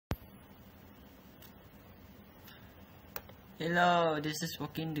Hello, this is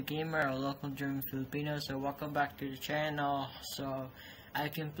Joaquin the Gamer, a local German Filipino. So welcome back to the channel. So I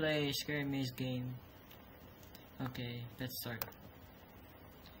can play Scary Maze game. Okay, let's start.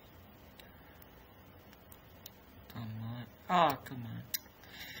 Come on. Oh, come on.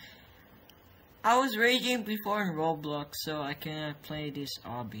 I was raging before in Roblox, so I cannot play this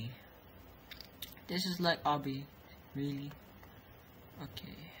obby. This is like obby. Really?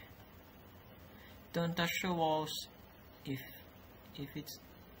 Okay. Don't touch the walls. If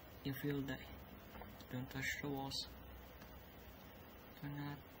you'll die. Don't touch the walls. Do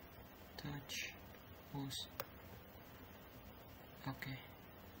not touch walls. Okay.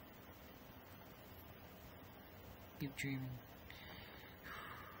 Keep dreaming.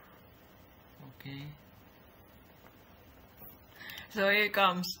 Okay. So here it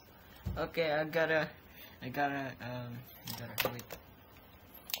comes. Okay, I gotta wait.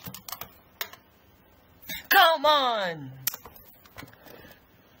 Come on!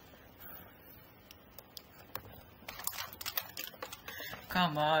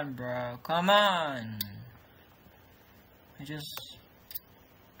 Come on, bro. Come on. I just...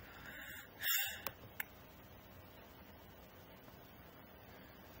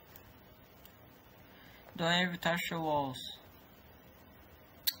 Don't ever touch the walls.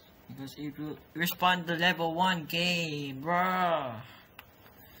 Because it will respond to level 1 game, bro.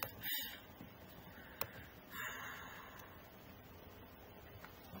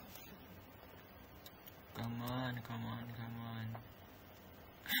 Come on, come on, come on.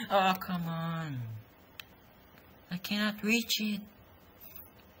 Oh, come on. I cannot reach it.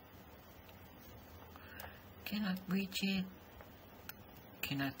 Cannot reach it.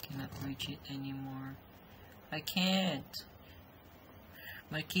 Cannot reach it anymore. I can't.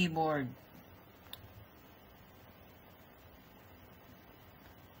 My keyboard.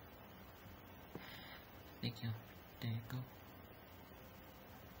 Thank you. There you go.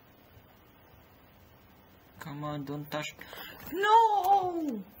 Come on, don't touch.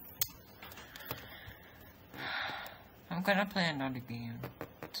 No! I'm gonna play another game.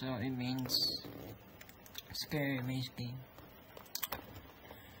 So it means Scary Maze game.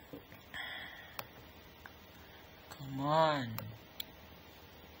 Come on.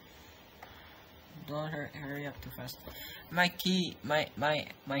 Don't hurry up too fast. My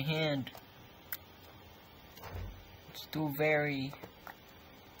hand. It's too very...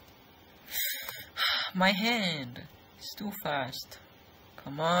 My hand. It's too fast.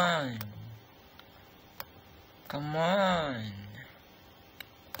 Come on. Come on.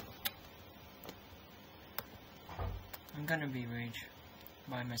 I'm gonna be rage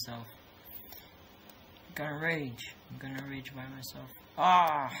by myself. I'm gonna rage by myself.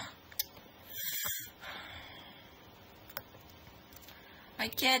 Ah! I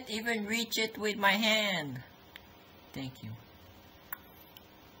can't even reach it with my hand. Thank you.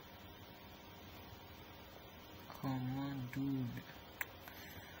 Come on, dude.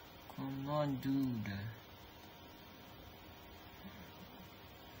 Come on, dude.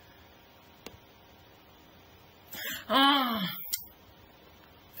 Ah!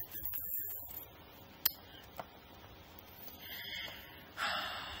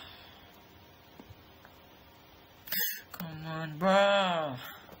 Come on, bro.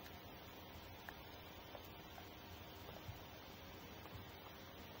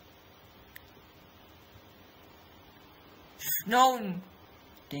 No!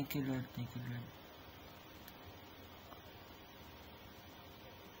 Thank you, Lord. Thank you, Lord.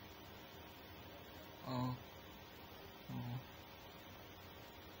 Oh. Oh.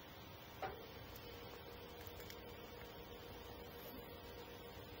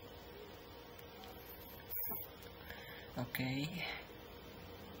 Okay.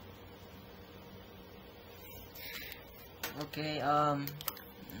 Okay,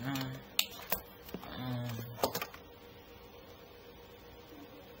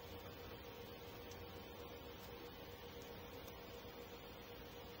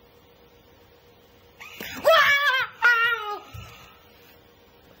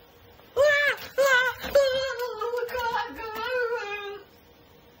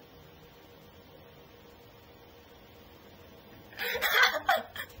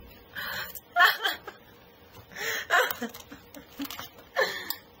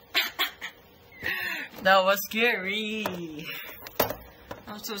 that was scary.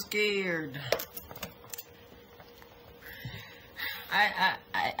 I'm so scared.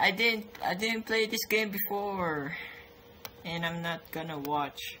 I didn't play this game before, and I'm not gonna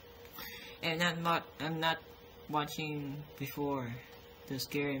watch. And I'm not watching before the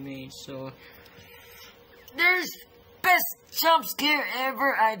Scary Maze. So there's best jump scare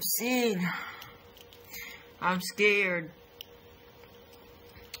ever I've seen. I'm scared.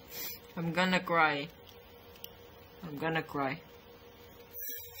 I'm gonna cry. I'm gonna cry.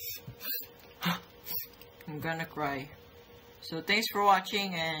 I'm gonna cry. So thanks for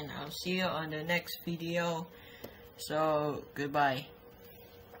watching, and I'll see you on the next video. So goodbye.